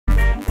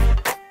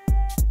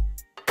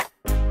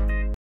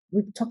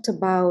we've talked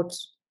about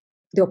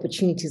the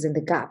opportunities and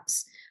the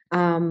gaps,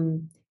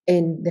 and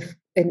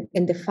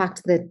the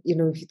fact that,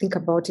 if you think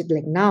about it,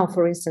 like now,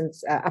 for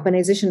instance,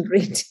 urbanization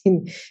rate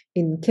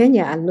in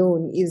Kenya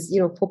alone is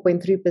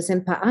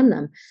 4.3% per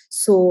annum.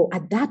 So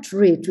at that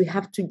rate, we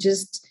have to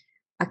just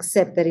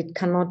accept that it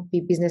cannot be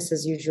business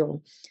as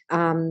usual.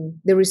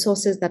 The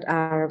resources that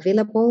are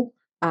available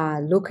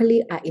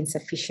locally are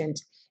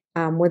insufficient,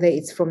 whether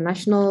it's from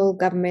national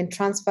government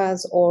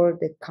transfers or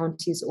the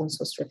county's own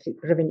source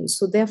revenue.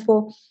 So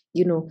therefore,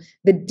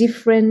 the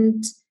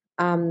different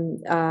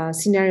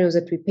scenarios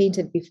that we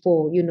painted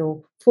before,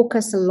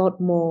 focus a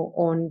lot more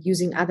on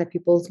using other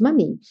people's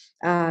money,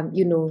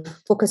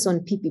 focus on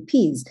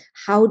PPPs.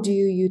 How do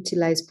you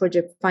utilize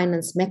project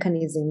finance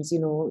mechanisms,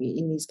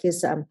 in this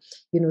case,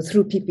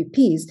 through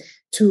PPPs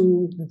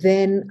to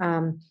then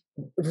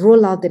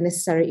roll out the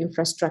necessary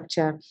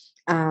infrastructure,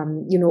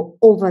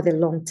 over the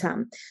long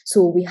term.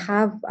 So we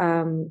have,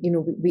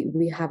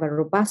 we have a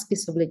robust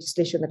piece of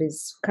legislation that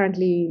is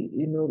currently,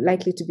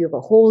 likely to be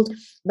overhauled,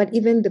 but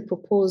even the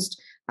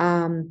proposed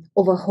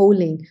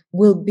overhauling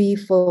will be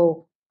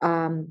for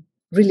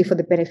really for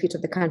the benefit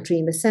of the country,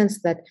 in the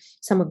sense that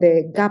some of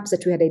the gaps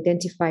that we had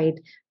identified,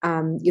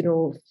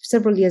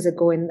 several years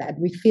ago, and that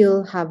we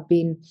feel have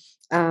been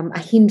a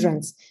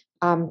hindrance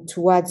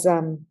towards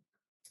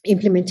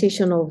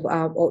implementation of,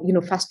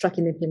 or fast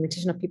tracking the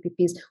implementation of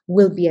PPPs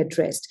will be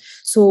addressed.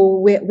 So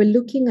we're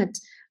looking at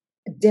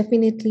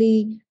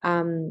definitely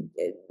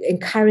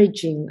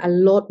encouraging a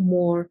lot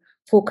more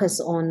focus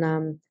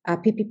on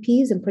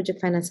PPPs and project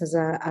finance as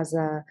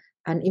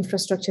an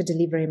infrastructure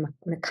delivery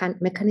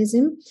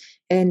mechanism,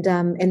 and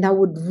that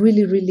would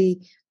really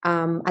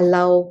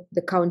allow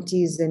the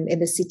counties and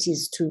the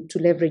cities to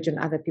leverage on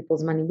other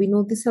people's money. We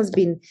know this has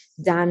been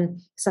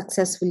done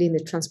successfully in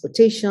the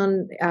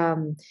transportation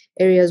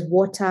areas,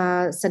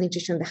 water,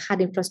 sanitation, the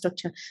hard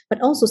infrastructure, but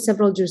also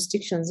several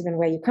jurisdictions, even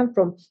where you come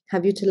from,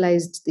 have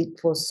utilized it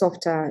for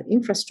softer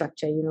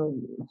infrastructure,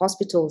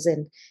 hospitals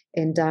and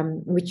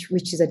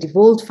which is a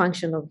devolved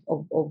function of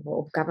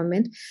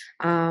government,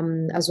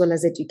 as well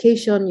as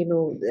education.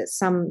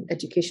 Some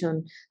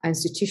education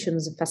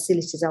institutions and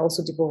facilities are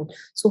also devolved.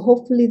 So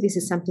hopefully this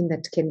is something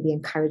that can be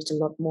encouraged a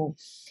lot more.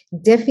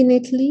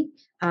 Definitely,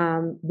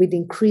 with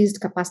increased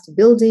capacity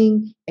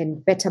building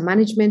and better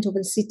management of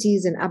the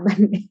cities and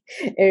urban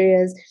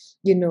areas,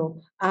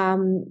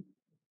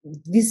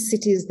 these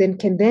cities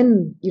can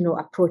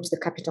approach the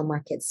capital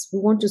markets. We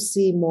want to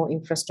see more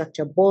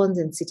infrastructure bonds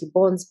and city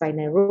bonds by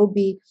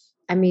Nairobi.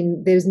 I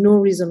mean, there's no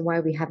reason why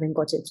we haven't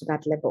gotten to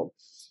that level.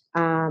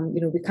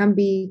 We can't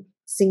be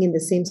singing the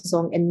same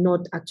song and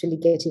not actually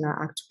getting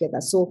our act together.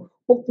 So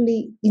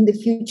hopefully in the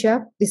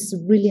future, this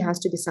really has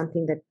to be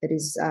something that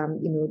is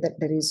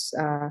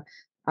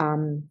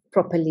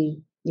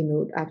properly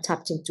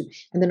tapped into.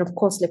 And then, of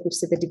course, like we've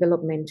said, the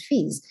development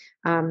fees,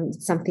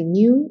 it's something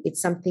new.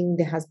 It's something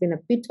there has been a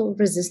bit of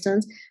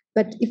resistance,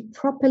 but if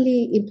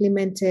properly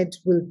implemented,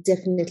 will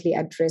definitely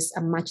address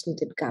a much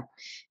needed gap.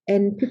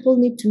 And people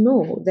need to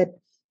know that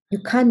you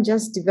can't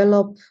just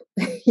develop,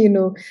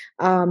 you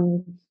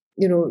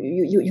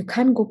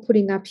can't go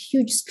putting up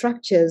huge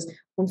structures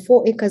on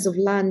 4 acres of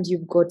land.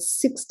 You've got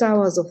 6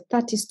 towers of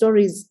 30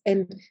 stories,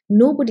 and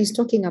nobody's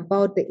talking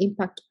about the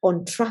impact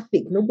on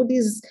traffic.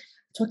 Nobody's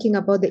talking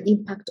about the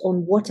impact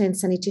on water and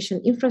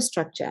sanitation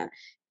infrastructure.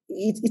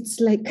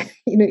 It's like,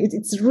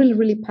 it's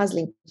really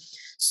puzzling.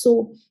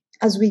 So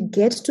as we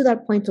get to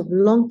that point of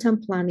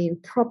long-term planning,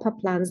 proper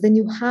plans, then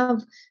you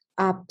have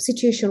a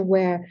situation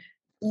where,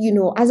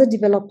 as a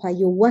developer,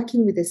 you're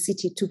working with the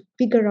city to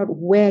figure out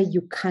where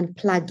you can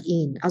plug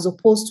in, as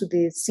opposed to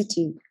the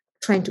city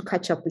trying to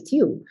catch up with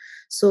you.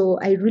 So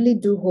I really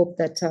do hope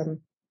that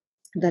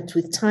that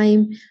with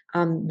time,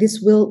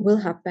 this will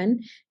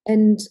happen,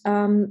 and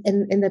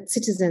that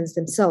citizens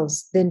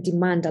themselves then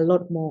demand a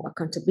lot more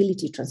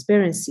accountability,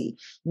 transparency.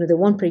 They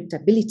want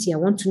predictability. I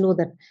want to know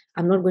that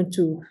I'm not going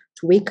to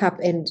wake up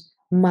and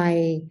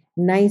my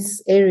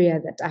nice area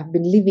that I've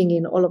been living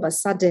in all of a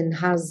sudden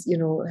has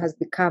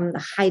become a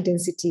high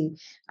density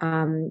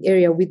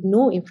area with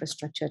no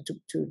infrastructure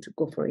to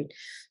go for it.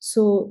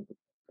 So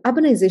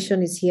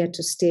urbanization is here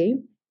to stay.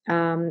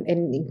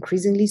 And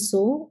increasingly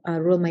so,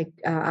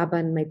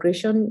 urban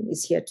migration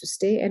is here to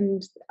stay,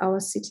 and our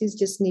cities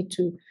just need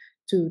to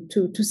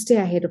stay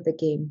ahead of the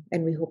game,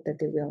 and we hope that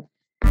they will.